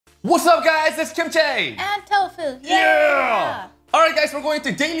What's up, guys? It's Kimchi! And Tofu. Yeah! Alright, guys, we're going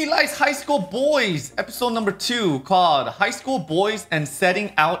to Daily Lives High School Boys, episode number 2, called High School Boys and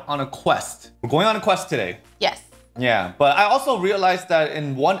Setting Out on a Quest. We're going on a quest today. Yes. Yeah, but I also realized that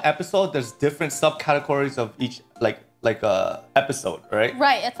in one episode, there's different subcategories of each, episode, right?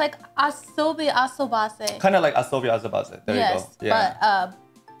 Right. It's like asobi asobase. Kind of like asobi asabase. There you go. Yeah. But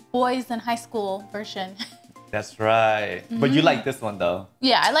boys in high school version. That's right. But you like this one, though.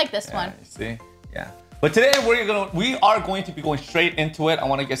 Yeah, I like this one. You see? Yeah. But today we are going to be going straight into it. I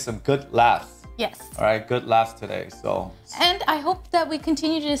want to get some good laughs. Yes. All right, good laughs today. So. And I hope that we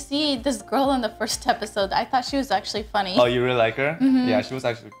continue to see this girl in the first episode. I thought she was actually funny. Oh, you really like her? Yeah, she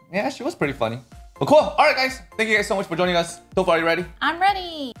was pretty funny. Well, cool. All right, guys. Thank you guys so much for joining us. So far, are you ready? I'm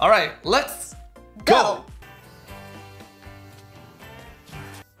ready. All right, let's go.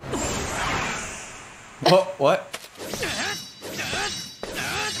 What?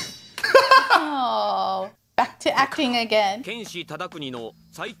 Oh, back to acting again. Kimchi 叩くにの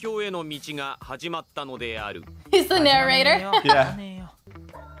最強への道が始まったのである。He's the narrator. Yeah.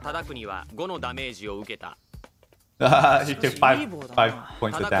 叩くには5のダメージを受けた。He took five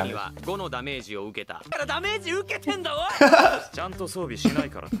points of 叩くに damage. は5のダメージを受けた。ダメージ受けてんだわ。ちゃんと装備しない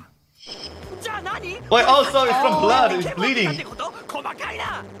からだ。じゃあ何？ Wait, oh, so it's from blood. It's bleeding.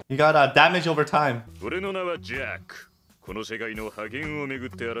 You got damage over time. 俺の名はジャック。この世界の覇権をめぐっ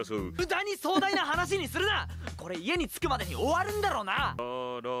て争う。無駄に壮大な話にするな。これ家に着くまでに終わるんだろうな。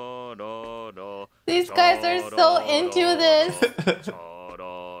These guys are so into this.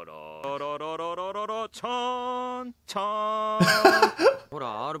 ほ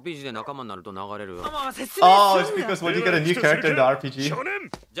ら RPG で仲間になると流れるよ。Oh, it's because when you get a new character in the RPG.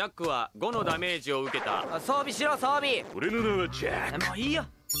 ジャックは5のダメージを受けた。装備しろ装備。俺の名はジャック。もういいよ。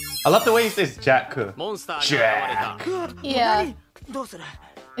I love the way he says Jack. モンスターが現れた。Yeah. どうする？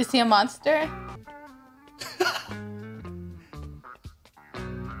 Is he a monster?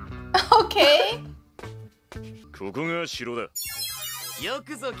 Okay. ここが城だ。よ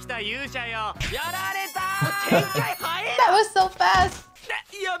くぞ来た勇者よ。やられた。展開早い That was so fast.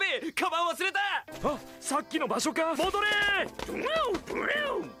 やべえ、カバン忘れた。あ、さっきの場所か。戻れ。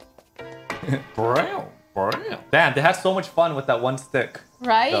Damn, they had so much fun with that one stick.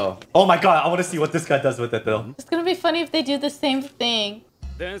 Right? So. Oh my god, I want to see what this guy does with it though. It's gonna be funny if they do the same thing.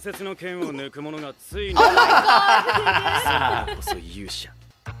 伝説の剣を抜く者がついに。 Oh my god! こそ勇者。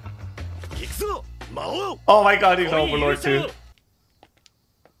行くぞ、魔王。 Oh my god, he's an overlord too.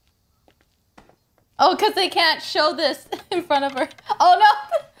 Oh, because they can't show this in front of her. Oh no!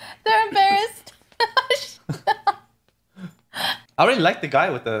 They're embarrassed. I really like the guy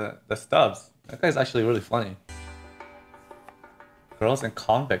with the stubs. That guy's actually really funny. Girls in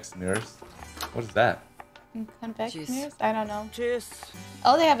convex mirrors. What is that? Convex mirrors? I don't know. チェス。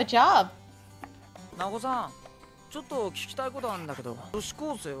 Oh, they have a job. なごさん、ちょっと聞きたいことあるんだけど、女子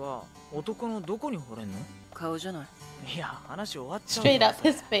高生は男のどこに惚れんの？顔じゃない。いや、話終わっちゃう。 Straight up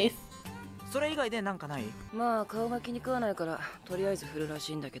his face. それ以外でなんかない？まあ顔が気に食わないからとりあえず振るらし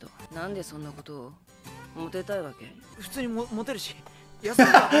いんだけど、なんでそんなことを？モテたいわけ？普通にモテるし。I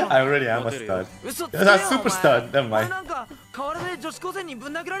already am a stud. 嘘つけ That's よ super stud. Never お前 mind. なんか河原で女子高生にぶ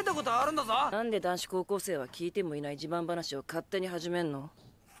ん殴られたことあるんだぞ。なんで男子高校生は聞いてもいない自慢話を勝手に始めんの？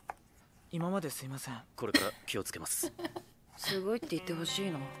今まですいません。これから気をつけます。すごいって言ってほしい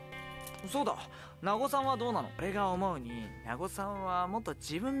の。そうだ、なごさんはどうなの？俺が思うに、なごさんはもっと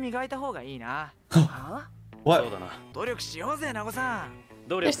自分磨いた方がいいな。は？ What? そうだな。努力しようぜ、なごさん。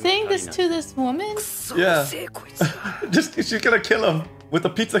They're saying this to this woman? Yeah. Just she's gonna kill him with a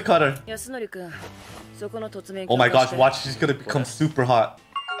pizza cutter. 安則君、そこの突面。 Oh my gosh, watch, she's gonna become super hot.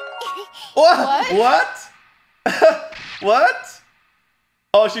 What? What? What?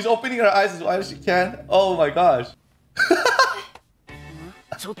 Oh, she's opening her eyes as wide as she can. Oh my gosh.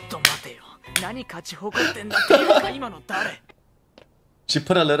 ちょっと待てよ。何勝ち誇ってんだっていうか今の誰？ She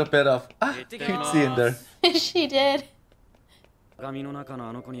put a little bit of cutesy in there. She did. 鏡の中の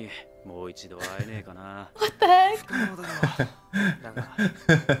あの子にもう一度会えねえかな。 What the heck? だが、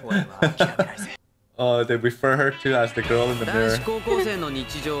俺は諦めないぜ。Oh, they refer her to as the girl in the 男 mirror. 子高校生の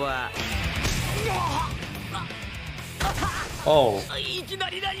日常は。Oh. いきな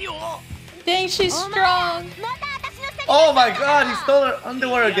り何を？ Dang, she's strong. Oh my god, he stole her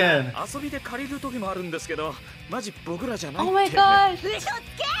underwear again. 遊びで借りる時もあるんですけど、マジ僕らじゃない Oh my gosh.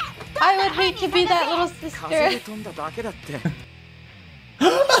 I would hate to be that little 風で sister. 飛んだだけだって。You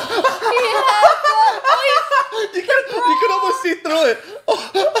can almost see through it.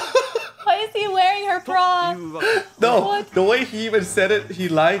 Why is he wearing her bra? No, What? the way he even said it, he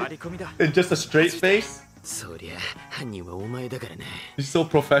lied 張り込みだ。 in just a straight face. そりゃ犯人はお前だからな。 He's so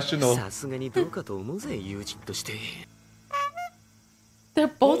professional. さすがにどうかと思うぜ、友人として。 They're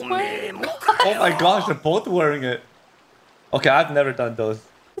both wearing. Oh my gosh, they're both wearing it. Okay, I've never done those.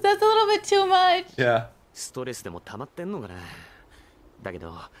 That's a little bit too much. Yeah. ストレスでも溜まってんのかな。だけ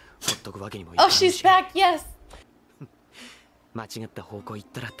ど、ほっとくわけにもいか Oh, ないし。 she's back. Yes. 間違った方向行っ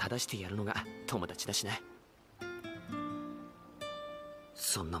たら正してやるのが友達だしな。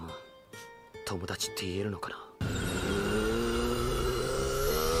そんなもん、友達って言えるのかな。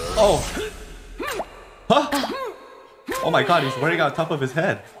 Oh. Huh? Oh my god, he's wearing it on top of his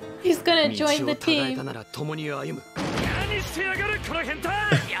head. He's gonna join 道 the を違えた team. なら共に歩む。何してやがるこの変態。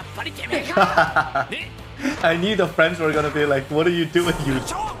やっぱりてめえか。 I knew the friends were gonna be like, what are you doing, you?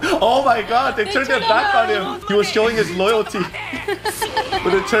 Oh my god, they turned their back on him. He was showing his loyalty.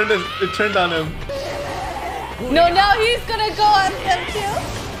 But it turned on him. No, now he's gonna go on them too.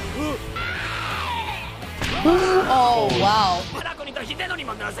 Oh wow.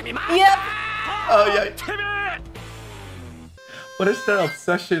 Yep. Oh yeah. What is their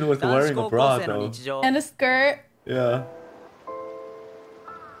obsession with wearing a bra though? And a skirt. Yeah.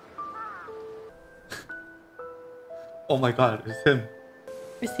 Oh my god, it's him.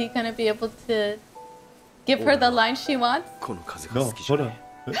 Is he gonna be able to give her the line she wants? この風が No, 好きじゃ hold な on.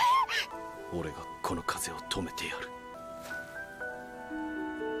 い。俺がこの風を止めてやる。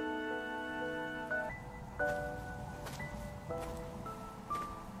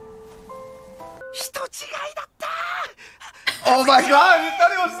人違いだった。 Oh my god, you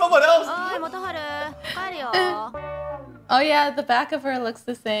thought it was someone else. おい元春帰るよ Oh yeah, the back of her looks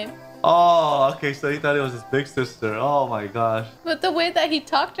the same. Oh, okay, so he thought it was his big sister. Oh my gosh. But the way that he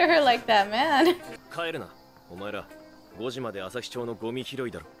talked to her like that, man. 帰るな。お前ら5時まで朝日町のゴミ拾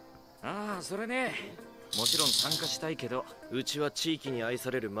いだろ。ああそれね、もちろん参加したいけど、うちは地域に愛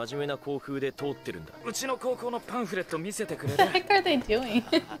される真面目な校風で通ってるんだ。うちの高校のパンフレット見せてくれ What る the heck are they doing?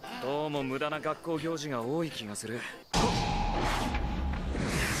 どうも無駄な学校行事が多い気がする。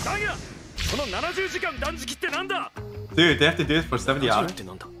だがこの70時間断食ってなんだ。 Dude, they have to do this for 70 hours? って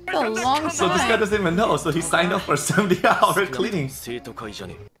なんだ。 It's a long So this guy time. doesn't even know, so he signed up for 70 hour cleaning. 生徒会じゃ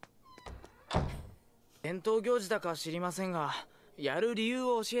ねえ。伝統行事だか知りませんが、やる理由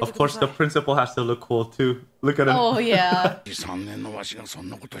を教えてく Of だ course, さ the い。 principal has to look cool too. Look at him. Oh yeah. 3年のわしがそん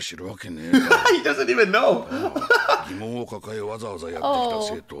なこと知るわけねえ He doesn't even know. 疑問を抱えわざわざやってき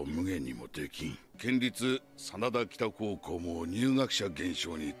た生徒を無限にもできん県立真田北高校も入学者減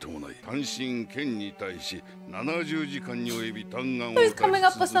少に伴い単身県に対し70時間に及び嘆願を He's coming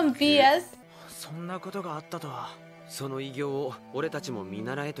up with some BS. そんなことがあったとは。その偉業を俺たちも見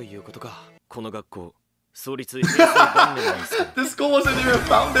習えということか。この学校創立平成元年なんですけど。 This school wasn't even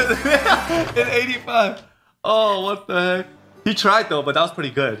founded in 85. Oh, what the heck? He tried though, but that was pretty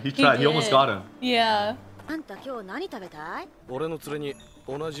good. He tried. He almost did. got him. Yeah. あんた今日何食べたい俺の連れに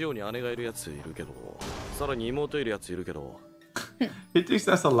同じように姉がいるやついるけど、さらに妹いるやついるけど。 He thinks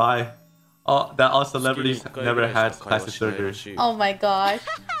that's a lie. That all celebrities never had plastic surgery. Oh my gosh.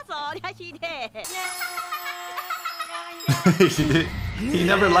 そりゃひでえ He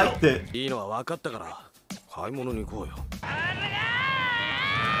never liked it. いいのは分かったから買い物に行こうよ。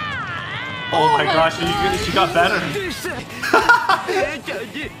 Oh my gosh, she got better.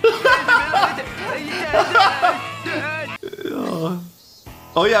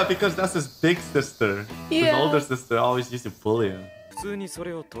 Oh yeah, because that's his big sister. His Yeah. older sister always used to bully him. 普通にそ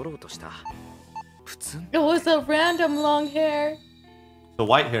れを取ろうとした。普通 It was a random long hair. The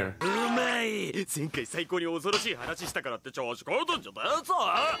white hair. うまい。前回最高に恐ろしい話したからって調子こいとんじゃないぞ。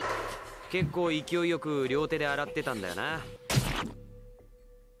結構勢いよく両手で洗ってたんだよな。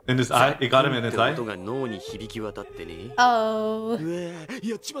 In his eye? It got him in his eye? 音が脳に響き渡ってね。 Oh. うわ、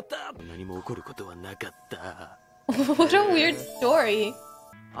やっちまった。何も起こることはなかった。 What a weird story.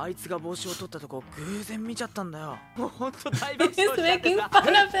 あいつが帽子を取ったとこ偶然見ちゃったんだよ。もう本当大爆 He's 笑しちゃって making さ。 fun of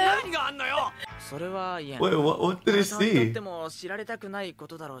him. 何があんのよ。それは言えん。 Wait, what did he あなたにとっ see? ても知られたくないこ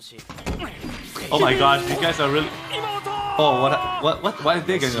とだろうし。 Oh my gosh, you guys are really. Oh, what? Why did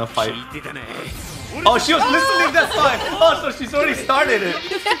they get in a fight? 聞いてたね。 Oh, she was listening. That's why. Oh, so she's already started it.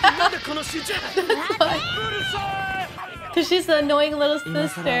 なんでこの集中。 Because she's the annoying little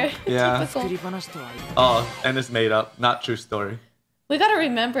sister. Yeah. 作 Typical. り話とは言う。 Oh, and it's made up, not true story. We gotta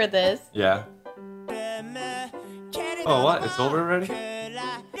remember this. Yeah. Oh, what? It's over already?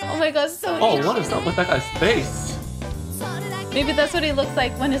 Oh my god, so Oh, what is up with that guy's face? maybe that's what he looks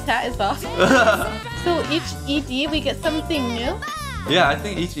like when his hat is off. So each ED we get something new? Yeah, I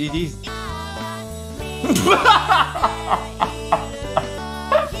think each ED's.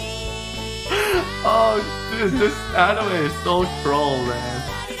 Oh, dude, this anime is so troll, man.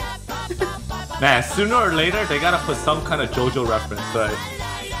 Man, sooner or later, they gotta put some kind of JoJo reference, right?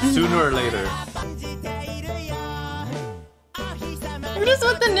 Sooner or later. What is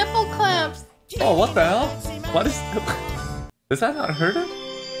with the nipple clamps? Oh, what the hell? What is... Is that not heard of?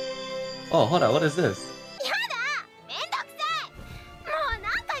 Oh, hold on, what is this?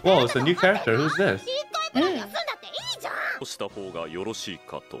 Whoa, it's a new character. Who's this? した方がよろしい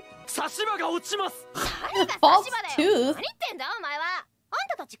かと。差し歯が落ちます。 False tooth? 何言ってんだお前は。あん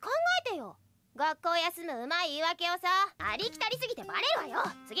たたち考えてよ。学校休むうまい言い訳をさ、ありきたりすぎてバレるわ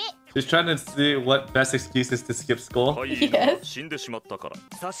よ。次。 She's trying to see what best excuse is to skip school. はい、Yes. 死んでしまったから。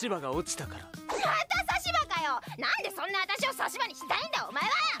差し歯が落ちたから。また差し歯かよ。なんでそんな私を差し歯にしたいんだお前は。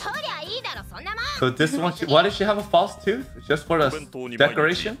とりゃいいだろそんなもん。 So this one, why does she have a false tooth? Just for the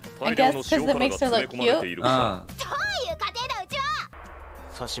decoration? I guess because it makes her look cute. どういう家庭だうちは。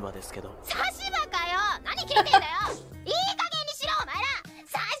差し歯ですけど。差し歯かよ。何切れてんだよ。いい加減にしろお前ら。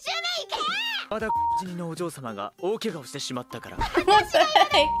3周目行け。まだ口にのお嬢様が大怪我をしてしまったから。 What the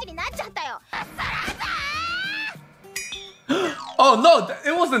heck? になっちゃったよ。 Oh no,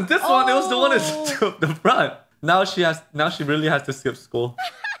 it wasn't this one. It was the one that's to the front. Now she really has to skip school.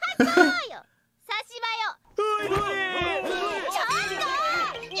 そうよ。差し歯よ。ちょっと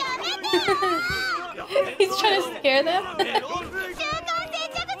やめて。 He's trying to scare them? 中間接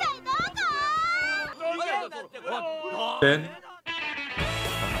着剤どこ？ Then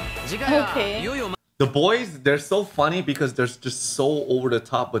次回は Okay. いよいよ the boys, they're so funny because they're just so over the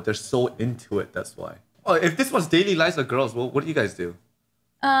top, but they're so into it. That's why. Oh, if this was daily lives of girls, what do you guys do?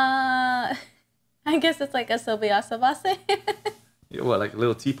 I guess it's like a sobiasabase. Yeah, what, like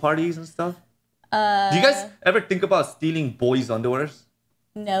little tea parties and stuff? Do you guys ever think about stealing boys' underwears?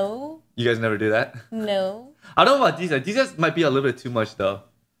 No. You guys never do that? No. I don't know about these guys. These guys might be a little bit too much though,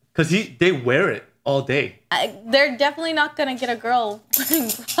 cause they wear it all day. They're definitely not gonna get a girl wearing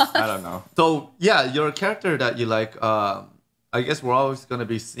bras. I don't know. So yeah, your character that you like. I guess we're always gonna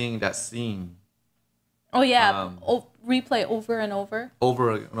be seeing that scene. Oh yeah, replay over and over.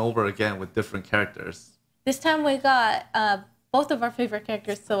 Over and over again with different characters. This time we got both of our favorite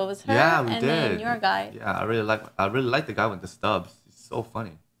characters. So it was her and then your guy. Yeah, I really like the guy with the stubs. He's so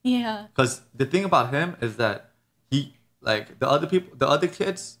funny. Yeah. Cause the thing about him is that he like the other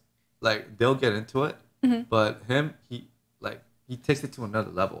kids, like they'll get into it, but him he takes it to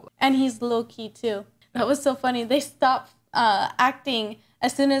another level. And he's low key too. That was so funny. They stopped acting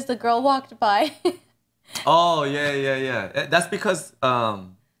as soon as the girl walked by. Oh yeah. That's because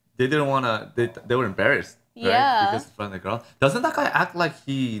they didn't wanna. They were embarrassed. Right? Yeah. Because in front of the girl. Doesn't that guy act like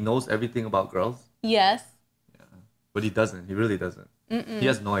he knows everything about girls? Yes. Yeah. But he doesn't. He really doesn't. He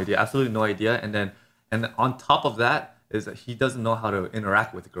has no idea. Absolutely no idea. And then on top of that is that he doesn't know how to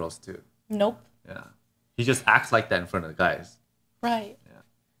interact with girls too. Nope. Yeah. He just acts like that in front of the guys. Right. Yeah.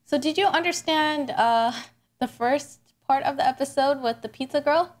 So did you understand the first part of the episode with the pizza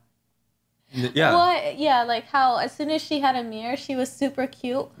girl? Yeah. What? Yeah, like how as soon as she had a mirror, she was super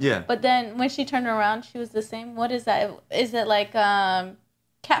cute. Yeah. But then when she turned around, she was the same. What is that? Is it like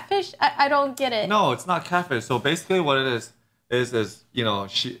catfish? I don't get it. No, it's not catfish. So basically what it is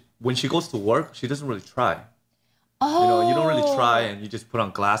when she goes to work, she doesn't really try. Oh. You don't really try and you just put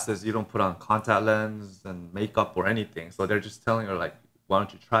on glasses. You don't put on contact lens and makeup or anything. So they're just telling her like, why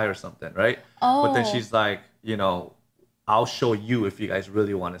don't you try or something, right? Oh. But then she's like, I'll show you if you guys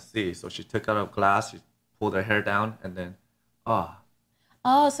really want to see. So she took out a glass, she pulled her hair down, and then,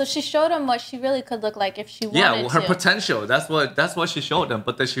 Oh, so she showed him what she really could look like if she wanted yeah, her to. potential. That's what she showed them.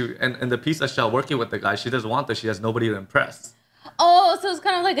 But then and the piece of shell working with the guy, she doesn't want that. She has nobody to impress. Oh, so it's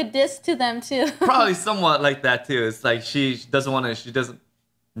kind of like a diss to them too. Probably somewhat like that too. It's like she doesn't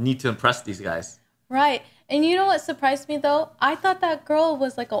need to impress these guys. Right. And you know what surprised me though? I thought that girl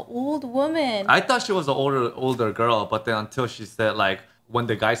was like an old woman. I thought she was an older girl, but then until she said like when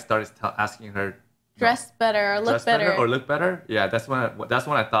the guy started asking her Dress better or look better. Yeah, that's when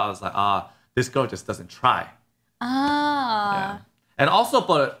I thought I was like, this girl just doesn't try. Yeah. And also,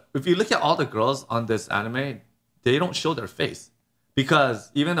 but if you look at all the girls on this anime, they don't show their face.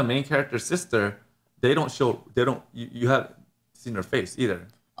 Because even the main character's sister, you haven't seen her face either.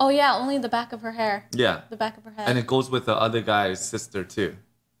 Oh yeah, only the back of her hair. Yeah. The back of her head. And it goes with the other guy's sister too.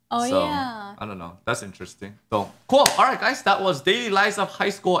 Oh So, yeah. I don't know. That's interesting. So cool. All right, guys. That was Daily Lives of High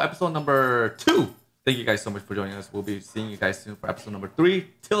School episode number 2. Thank you guys so much for joining us. We'll be seeing you guys soon for episode number 3.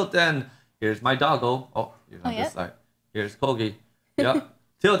 Till then, here's my doggo. Oh, he's on this side. Here's Kogi. Yep.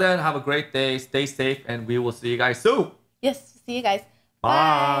 Till then, have a great day. Stay safe, and we will see you guys soon. Yes, see you guys.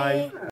 Bye. Bye.